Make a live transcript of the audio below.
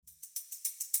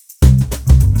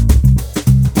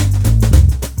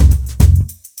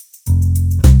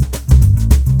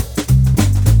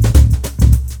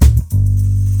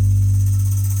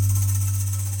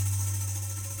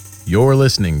You're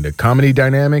listening to Comedy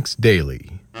Dynamics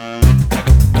Daily. I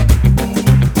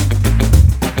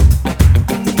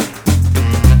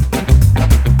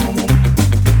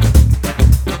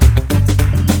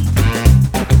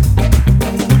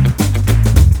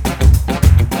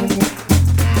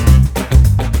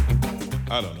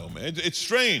don't know, man. It's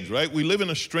strange, right? We live in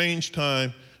a strange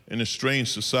time, in a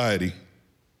strange society.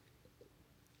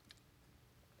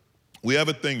 We have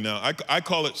a thing now. I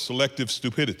call it selective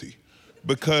stupidity,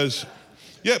 because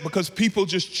people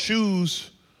just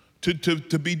choose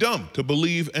to be dumb, to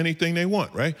believe anything they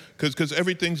want, right? Because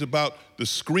everything's about the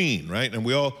screen, right? And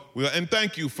we all and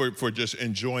thank you for just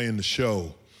enjoying the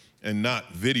show and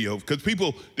not video, because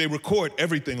people, they record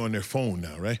everything on their phone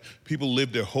now, right? People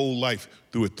live their whole life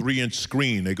through a 3-inch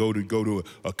screen. They go to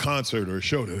a concert or a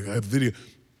show, they have video,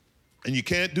 and you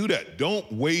can't do that.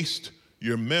 Don't waste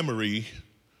your memory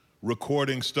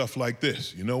recording stuff like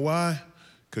this. You know why?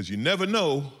 Because you never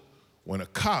know when a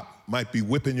cop might be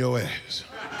whipping your ass.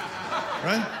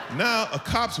 Right? Now, a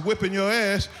cop's whipping your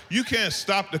ass, you can't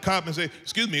stop the cop and say,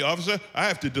 "Excuse me, officer, I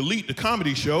have to delete the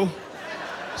comedy show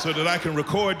so that I can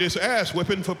record this ass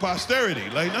whipping for posterity."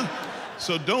 Like, no.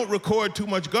 So don't record too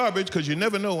much garbage, because you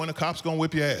never know when a cop's gonna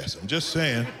whip your ass. I'm just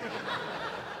saying.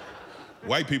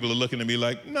 White people are looking at me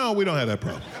like, no, we don't have that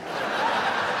problem.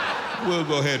 We'll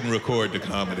go ahead and record the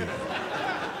comedy.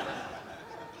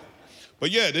 But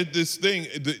yeah, this thing,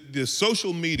 the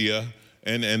social media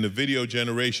and the video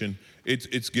generation,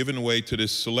 it's given way to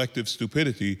this selective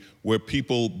stupidity where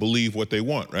people believe what they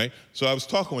want, right? So I was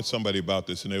talking with somebody about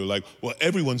this, and they were like, well,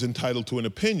 everyone's entitled to an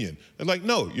opinion. And like,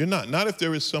 no, you're not. Not if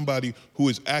there is somebody who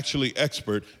is actually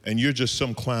expert and you're just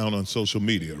some clown on social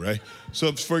media, right?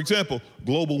 So for example,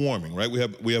 global warming, right?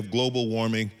 We have global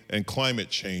warming and climate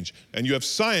change. And you have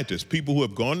scientists, people who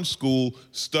have gone to school,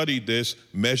 studied this,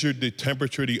 measured the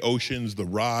temperature of the oceans, the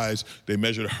rise, they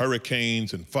measured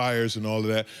hurricanes and fires and all of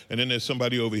that. And then there's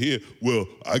somebody over here, well,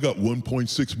 I got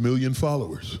 1.6 million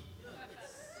followers.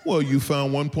 Well, you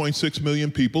found 1.6 million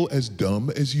people as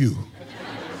dumb as you.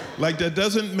 Like, that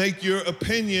doesn't make your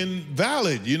opinion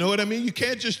valid, you know what I mean? You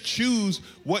can't just choose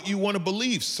what you want to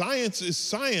believe. Science is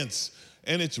science,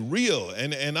 and it's real.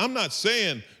 And I'm not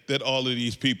saying that all of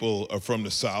these people are from the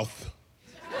South.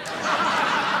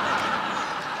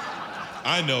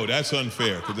 I know, that's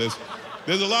unfair, because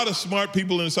there's a lot of smart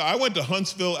people in the South. I went to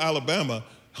Huntsville, Alabama.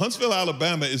 Huntsville,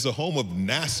 Alabama is the home of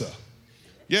NASA.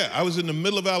 Yeah, I was in the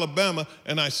middle of Alabama,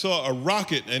 and I saw a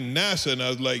rocket and NASA, and I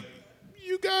was like,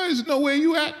 you guys know where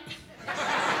you at?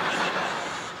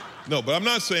 No, but I'm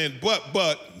not saying, but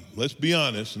let's be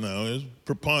honest now, there's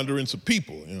preponderance of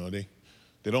people, you know, they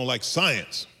don't like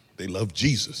science, they love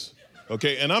Jesus.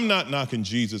 Okay, and I'm not knocking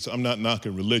Jesus, I'm not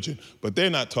knocking religion, but they're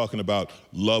not talking about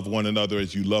love one another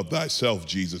as you love thyself,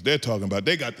 Jesus. They're talking about,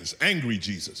 they got this angry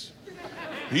Jesus.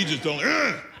 He just don't,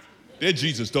 their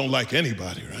Jesus don't like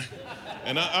anybody, right?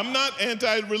 And I'm not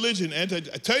anti-religion, I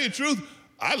tell you the truth,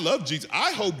 I love Jesus.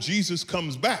 I hope Jesus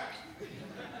comes back.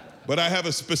 But I have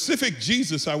a specific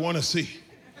Jesus I want to see.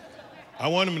 I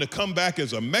want him to come back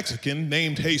as a Mexican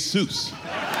named Jesus.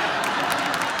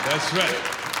 That's right.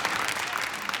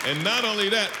 And not only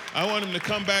that, I want him to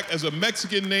come back as a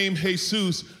Mexican named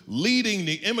Jesus leading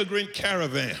the immigrant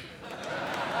caravan.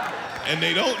 And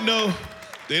they don't know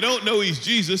he's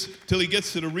Jesus till he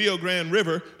gets to the Rio Grande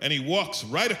River and he walks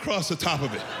right across the top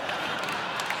of it.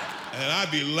 And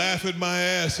I'd be laughing my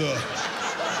ass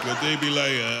off. But they'd be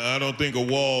like, I don't think a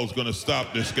wall's gonna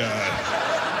stop this guy.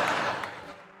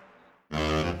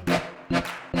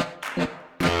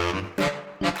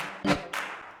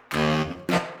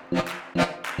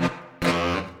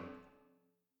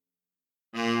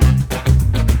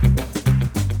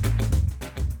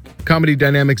 Comedy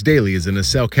Dynamics Daily is an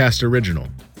Cellcast original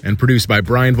and produced by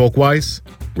Brian Volkweiss,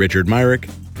 Richard Myrick,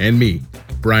 and me,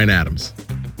 Brian Adams.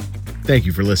 Thank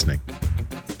you for listening.